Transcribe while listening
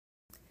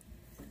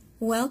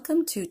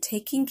Welcome to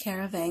Taking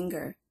Care of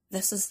Anger.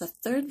 This is the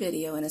third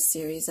video in a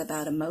series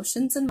about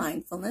emotions and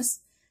mindfulness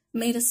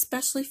made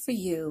especially for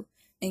you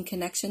in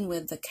connection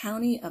with the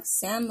County of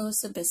San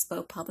Luis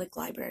Obispo Public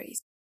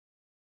Libraries.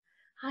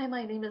 Hi,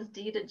 my name is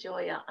Dee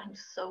DiGioia. I'm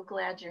so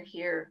glad you're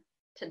here.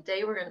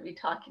 Today we're going to be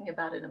talking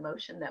about an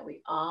emotion that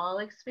we all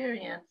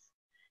experience,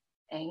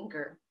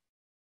 anger.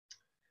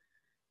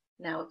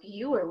 Now, if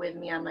you were with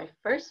me on my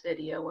first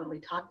video when we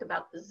talked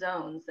about the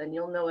zones, then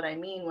you'll know what I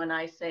mean when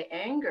I say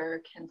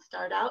anger can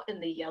start out in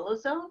the yellow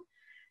zone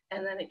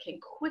and then it can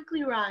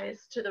quickly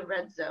rise to the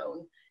red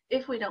zone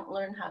if we don't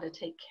learn how to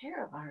take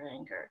care of our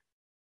anger.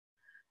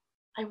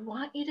 I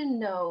want you to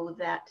know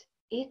that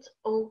it's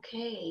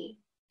okay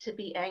to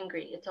be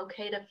angry. It's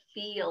okay to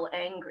feel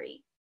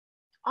angry.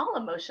 All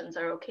emotions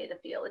are okay to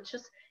feel.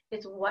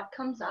 It's what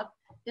comes up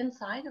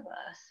inside of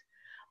us.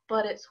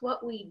 But it's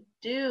what we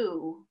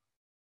do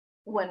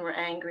when we're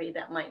angry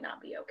that might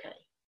not be okay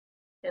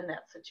in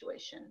that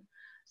situation.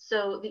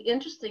 So the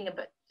interesting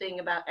thing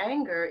about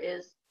anger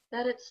is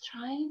that it's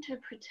trying to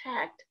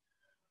protect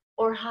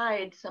or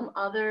hide some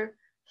other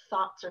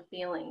thoughts or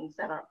feelings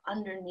that are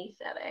underneath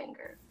that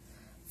anger.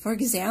 For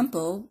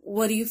example,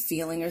 what are you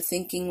feeling or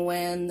thinking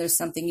when there's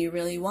something you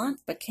really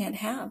want but can't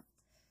have?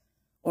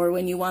 Or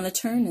when you want to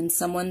turn and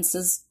someone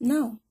says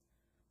no?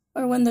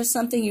 Or when there's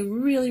something you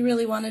really,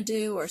 really want to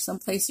do or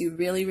someplace you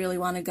really, really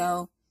want to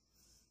go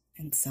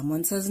and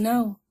someone says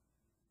no?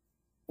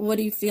 What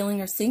are you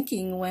feeling or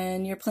thinking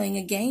when you're playing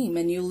a game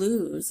and you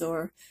lose,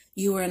 or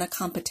you were in a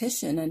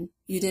competition and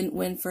you didn't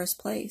win first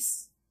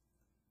place?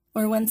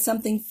 Or when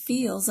something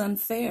feels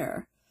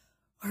unfair?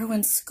 Or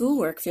when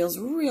schoolwork feels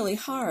really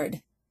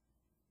hard?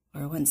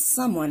 Or when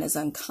someone is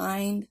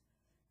unkind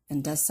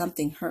and does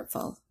something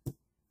hurtful?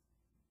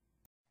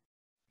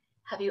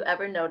 Have you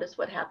ever noticed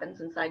what happens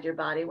inside your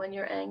body when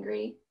you're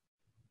angry?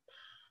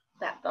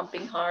 That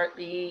thumping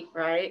heartbeat,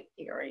 right?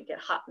 Or you get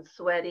hot and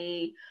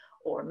sweaty,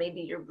 or maybe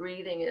your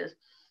breathing is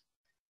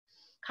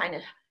kind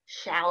of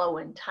shallow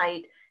and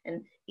tight,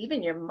 and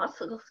even your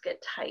muscles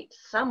get tight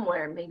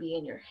somewhere, maybe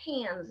in your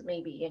hands,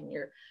 maybe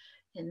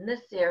in this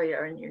area,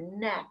 or in your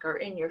neck, or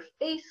in your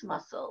face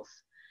muscles.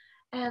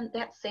 And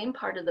that same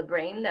part of the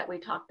brain that we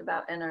talked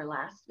about in our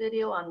last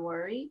video on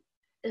worry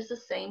is the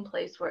same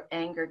place where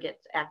anger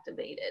gets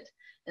activated,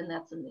 and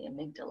that's in the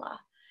amygdala.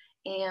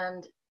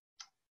 And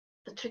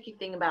the tricky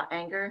thing about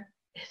anger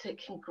is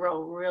it can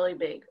grow really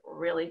big,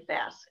 really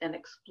fast, and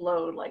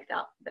explode like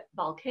that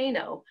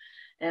volcano.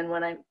 And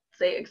when I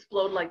say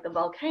explode like the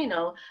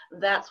volcano,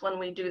 that's when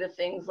we do the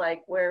things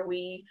like where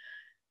we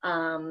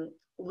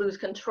lose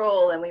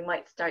control and we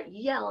might start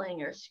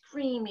yelling or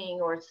screaming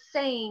or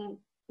saying,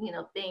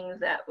 things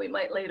that we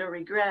might later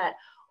regret,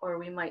 or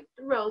we might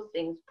throw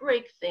things,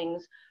 break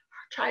things,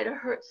 try to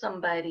hurt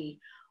somebody,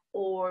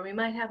 or we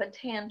might have a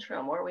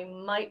tantrum, or we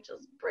might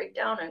just break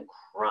down and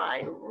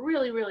cry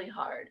really, really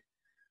hard.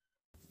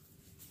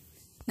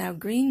 Now,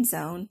 green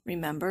zone,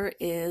 remember,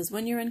 is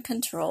when you're in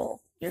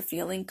control, you're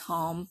feeling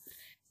calm,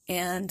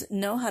 and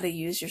know how to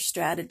use your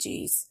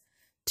strategies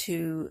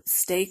to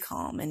stay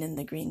calm and in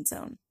the green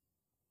zone.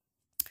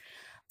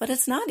 But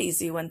it's not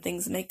easy when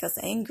things make us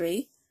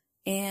angry,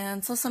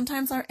 and so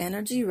sometimes our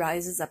energy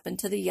rises up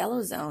into the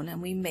yellow zone,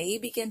 and we may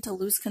begin to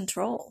lose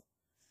control.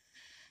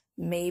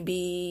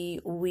 Maybe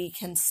we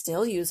can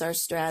still use our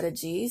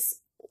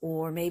strategies,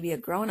 or maybe a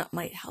grown-up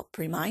might help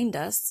remind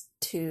us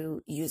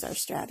to use our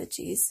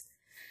strategies.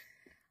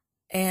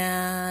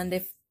 And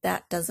if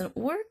that doesn't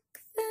work,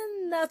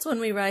 then that's when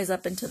we rise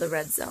up into the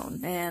red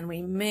zone, and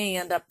we may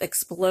end up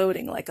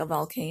exploding like a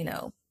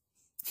volcano.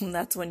 And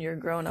that's when your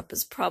grown-up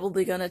is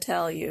probably going to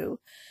tell you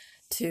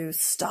to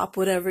stop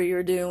whatever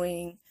you're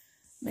doing,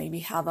 maybe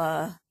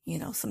have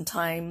some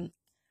time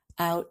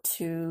out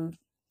to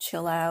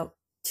chill out,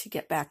 to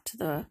get back to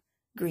the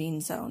green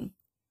zone.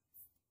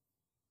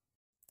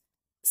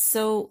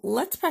 So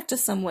let's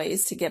practice some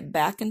ways to get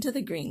back into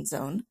the green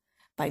zone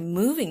by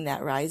moving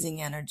that rising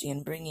energy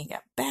and bringing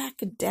it back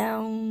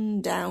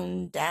down,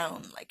 down,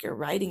 down, like you're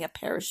riding a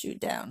parachute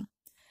down.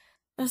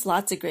 There's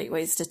lots of great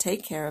ways to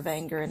take care of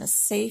anger in a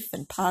safe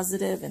and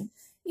positive and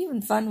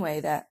even fun way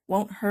that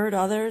won't hurt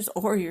others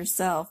or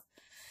yourself.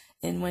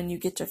 And when you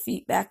get your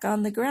feet back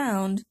on the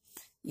ground,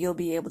 you'll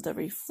be able to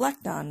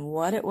reflect on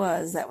what it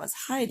was that was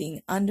hiding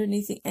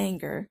underneath the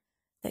anger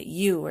that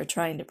you were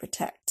trying to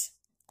protect.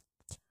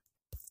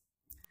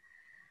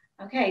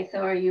 Okay,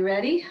 so are you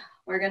ready?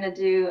 We're going to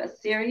do a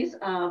series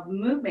of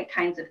movement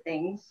kinds of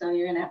things. So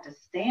you're going to have to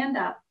stand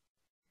up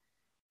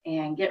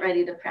and get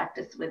ready to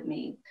practice with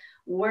me.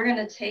 We're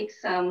going to take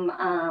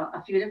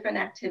a few different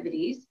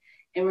activities,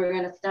 and we're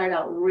going to start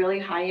out really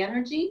high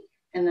energy,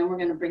 and then we're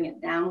going to bring it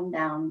down,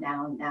 down,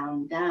 down,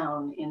 down,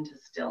 down into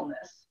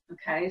stillness.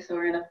 Okay, so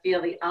we're going to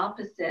feel the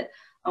opposite,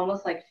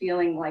 almost like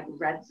feeling like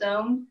red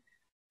zone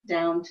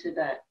down to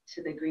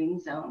the green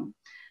zone.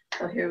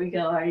 So here we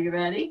go. Are you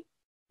ready?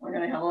 We're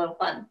going to have a little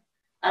fun.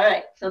 All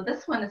right, so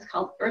this one is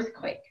called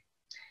earthquake,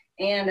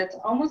 and it's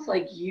almost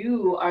like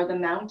you are the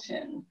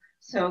mountain.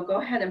 So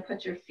go ahead and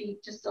put your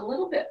feet just a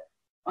little bit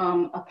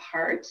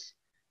apart,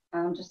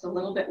 just a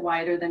little bit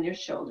wider than your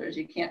shoulders.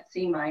 You can't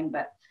see mine,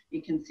 but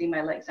you can see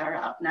my legs are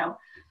out. Now,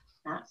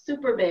 not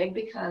super big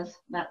because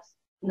that's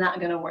not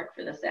going to work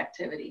for this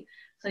activity.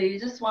 So you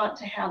just want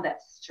to have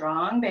that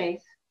strong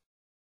base.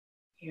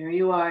 Here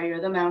you are,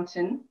 you're the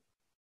mountain.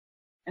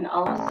 And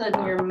all of a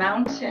sudden your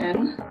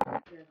mountain,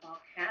 your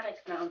volcanic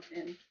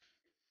mountain, is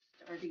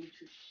starting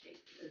to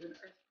shake. There's an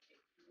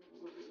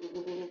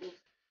earthquake.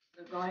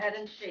 So go ahead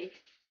and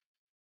shake.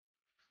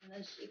 And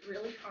then shake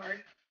really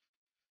hard.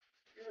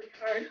 Really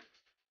hard.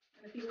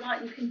 And if you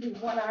want, you can do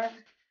one arm.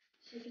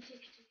 Shake it,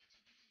 shake it, shake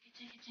it,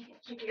 shake it, shake it,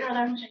 shake it. Shake your other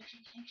arm. Shake,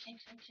 shake, shake, shake,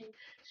 shake, shake.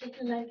 Shake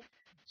your leg.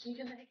 Shake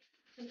your leg.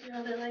 Shake your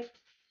other leg.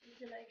 Shake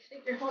your leg.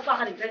 Shake your whole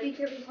body. Ready?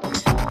 Here we go.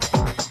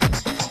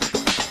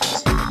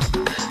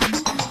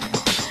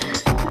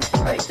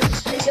 All right,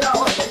 just shake it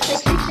all over.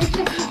 Shake, shake, shake,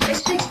 shake,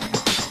 shake, shake.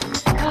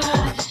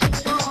 Good. Shake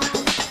it all out.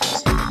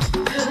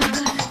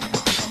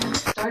 Good.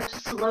 Start to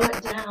slow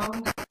it down.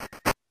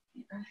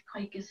 The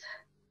earthquake is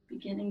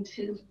beginning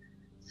to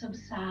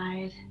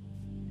subside.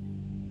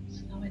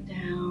 Slow it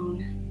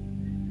down.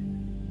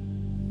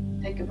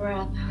 Take a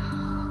breath.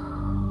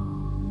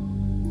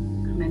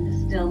 Come into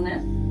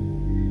stillness.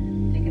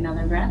 Take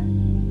another breath.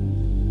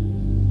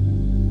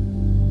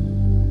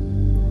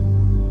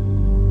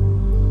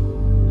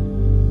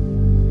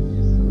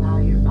 Just allow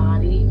your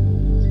body,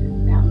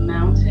 that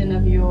mountain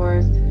of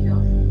yours, to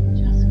feel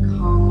just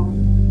calm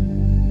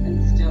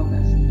and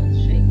stillness. The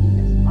shaking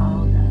is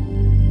all done.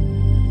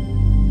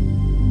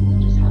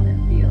 Notice how that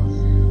feels.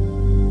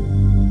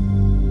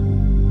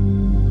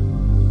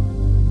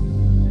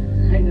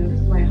 I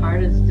notice my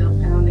heart is still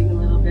pounding a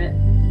little bit,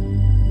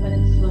 but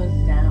it slows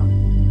down.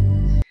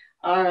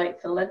 All right,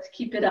 so let's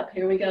keep it up.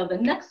 Here we go. The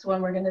next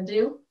one we're going to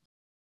do .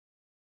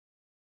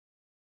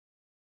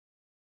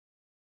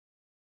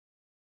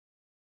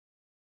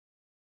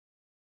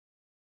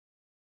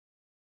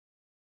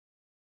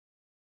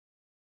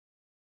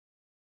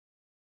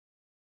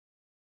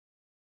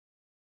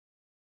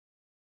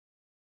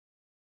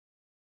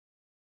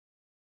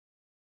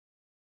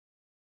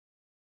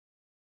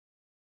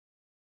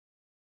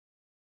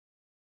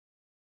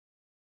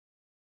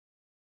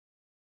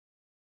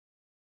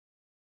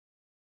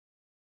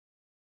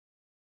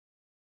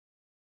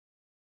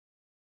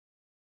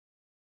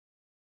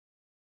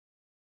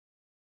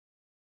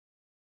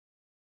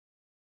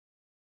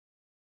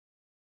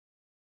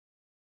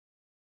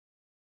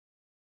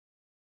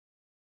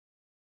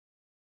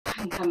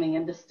 And coming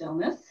into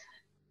stillness.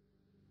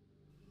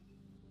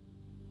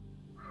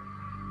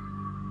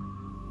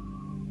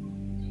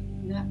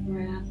 Taking that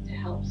breath to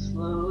help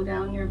slow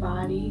down your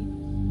body.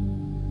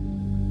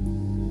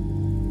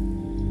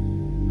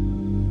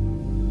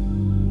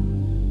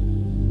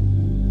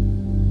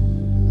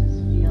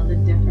 Just feel the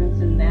difference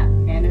in that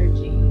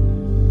energy.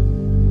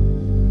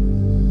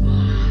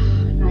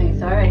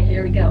 Nice. All right,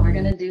 here we go. We're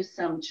going to do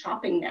some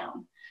chopping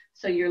now.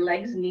 So your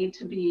legs need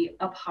to be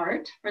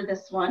apart for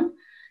this one.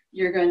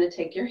 You're going to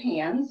take your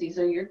hands, these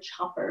are your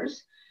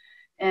choppers,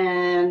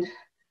 and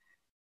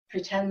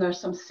pretend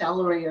there's some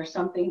celery or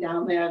something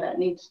down there that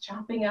needs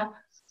chopping up,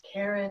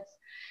 carrots,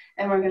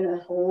 and we're going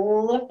to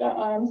lift our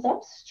arms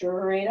up,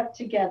 straight up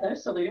together,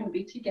 so they're going to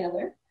be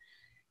together,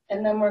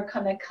 and then we're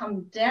going to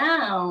come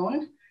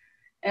down,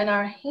 and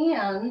our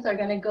hands are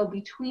going to go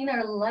between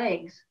our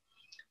legs,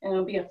 and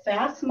it'll be a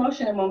fast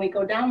motion, and when we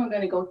go down, we're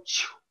going to go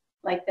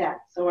like that.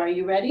 So are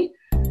you ready?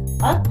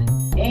 Up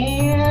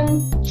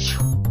and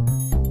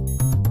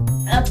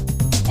up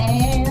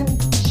and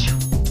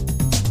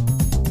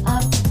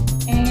up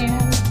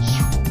and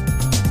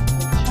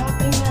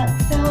chopping that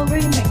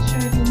celery. Make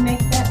sure you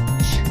make that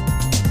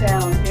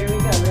sound. Here we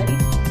go. Ready?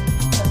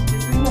 Let's do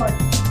 3 more.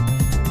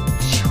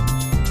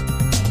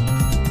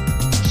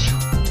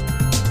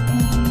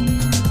 And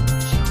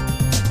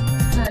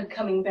good.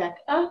 Coming back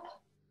up.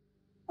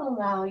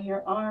 Allow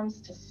your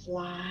arms to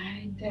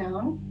slide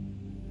down.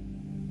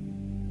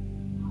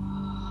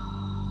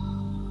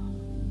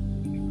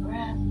 Take a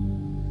breath.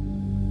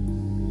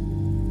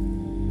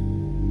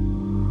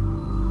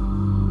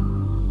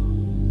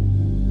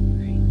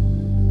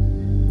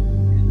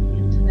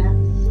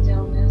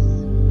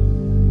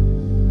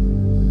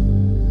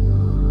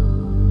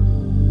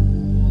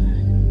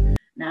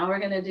 Now we're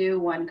going to do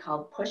one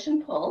called push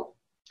and pull.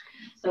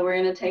 So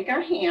we're going to take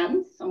our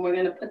hands and we're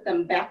going to put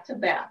them back to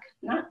back,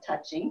 not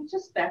touching,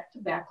 just back to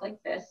back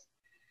like this.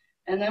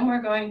 And then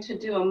we're going to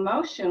do a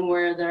motion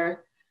where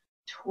they're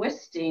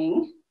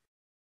twisting.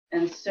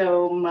 And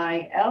so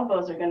my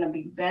elbows are going to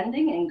be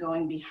bending and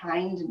going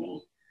behind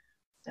me.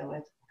 So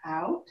it's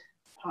out,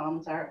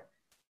 palms are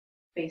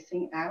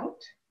facing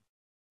out,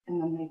 and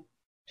then they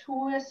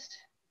twist,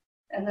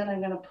 and then I'm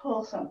going to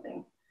pull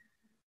something.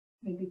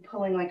 Maybe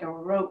pulling like a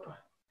rope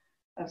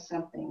of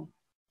something.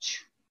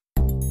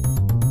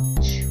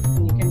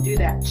 And you can do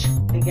that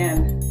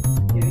again.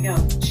 Here we go.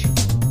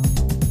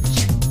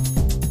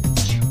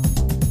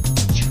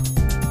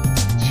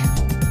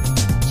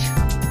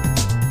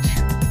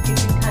 You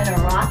can kind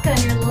of rock on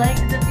your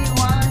legs if you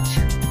want.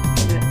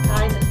 Do it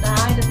side to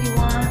side if you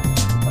want.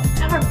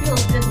 Whatever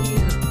feels good to you.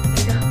 Here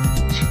we go.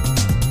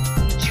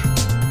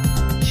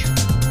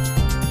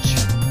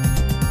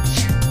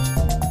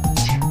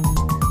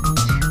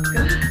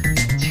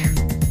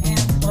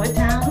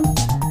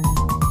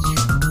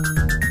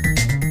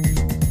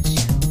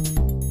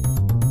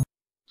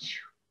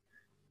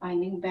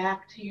 Finding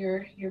back to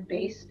your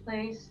base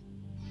place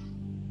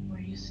where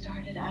you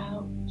started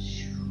out.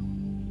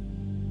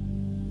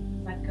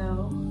 Let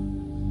go.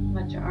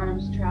 Let your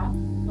arms drop,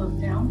 float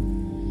down.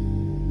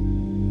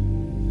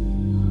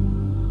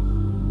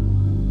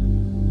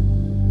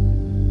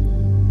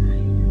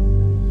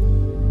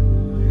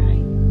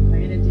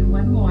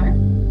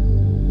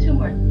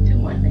 Two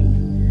more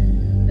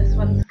things. This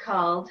one's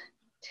called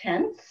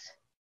tense.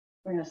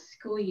 We're going to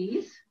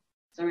squeeze.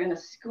 So we're going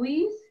to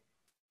squeeze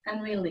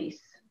and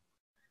release.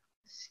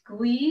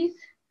 Squeeze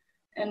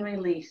and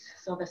release.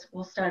 So this,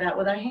 we'll start out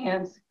with our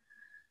hands.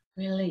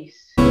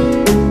 Release. Squeeze.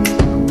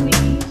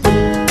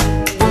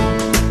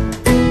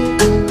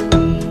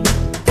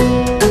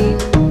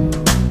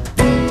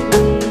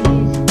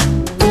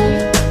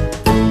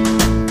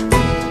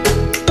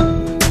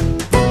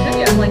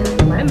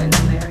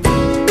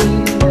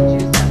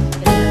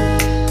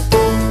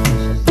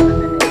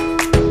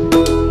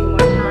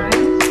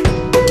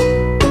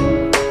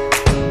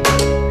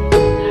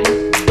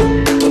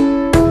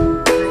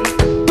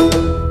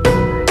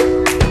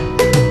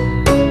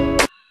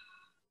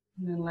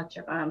 Let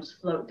your arms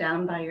float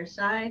down by your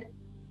side.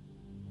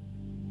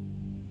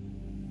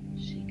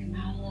 Shake them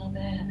out a little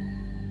bit.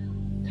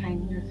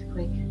 Tiny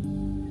earthquake.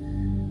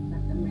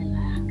 Let them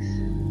relax.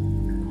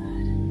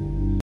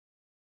 Good.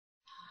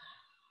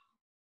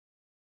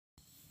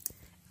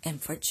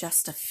 And for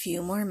just a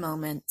few more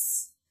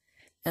moments,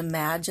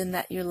 imagine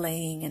that you're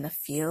laying in a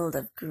field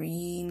of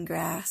green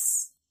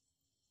grass,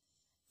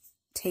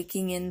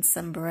 taking in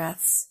some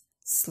breaths,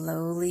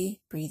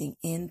 slowly breathing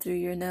in through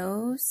your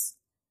nose,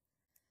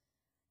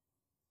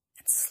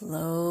 and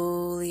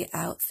slowly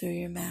out through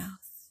your mouth.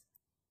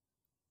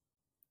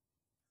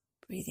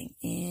 Breathing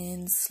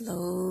in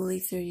slowly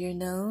through your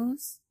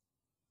nose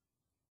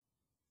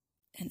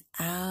and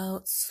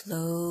out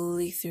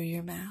slowly through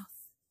your mouth.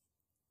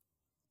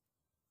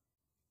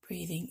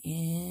 Breathing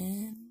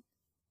in,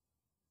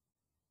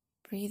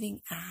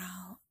 breathing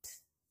out.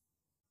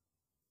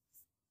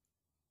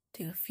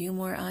 Do a few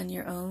more on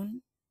your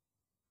own.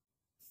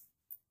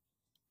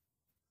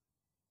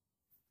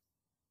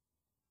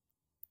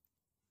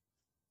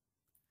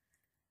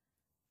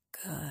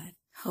 Good.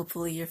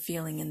 Hopefully you're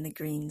feeling in the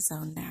green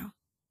zone now.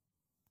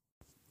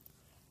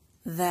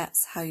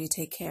 That's how you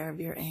take care of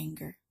your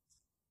anger.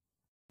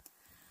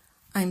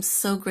 I'm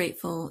so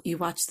grateful you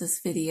watched this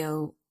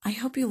video. I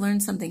hope you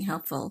learned something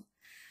helpful.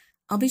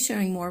 I'll be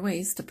sharing more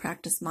ways to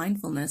practice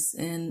mindfulness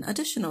in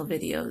additional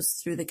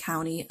videos through the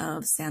County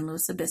of San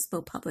Luis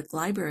Obispo Public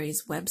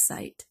Library's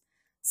website.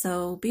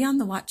 So be on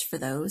the watch for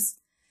those.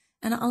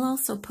 And I'll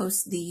also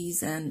post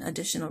these and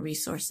additional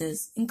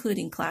resources,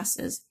 including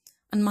classes,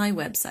 on my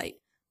website,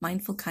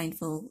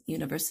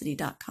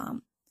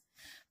 mindfulkindfuluniversity.com.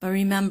 But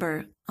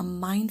remember, a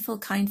mindful,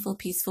 kindful,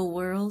 peaceful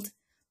world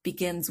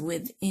begins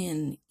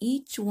within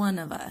each one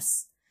of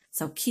us.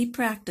 So keep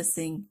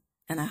practicing,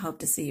 and I hope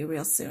to see you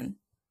real soon.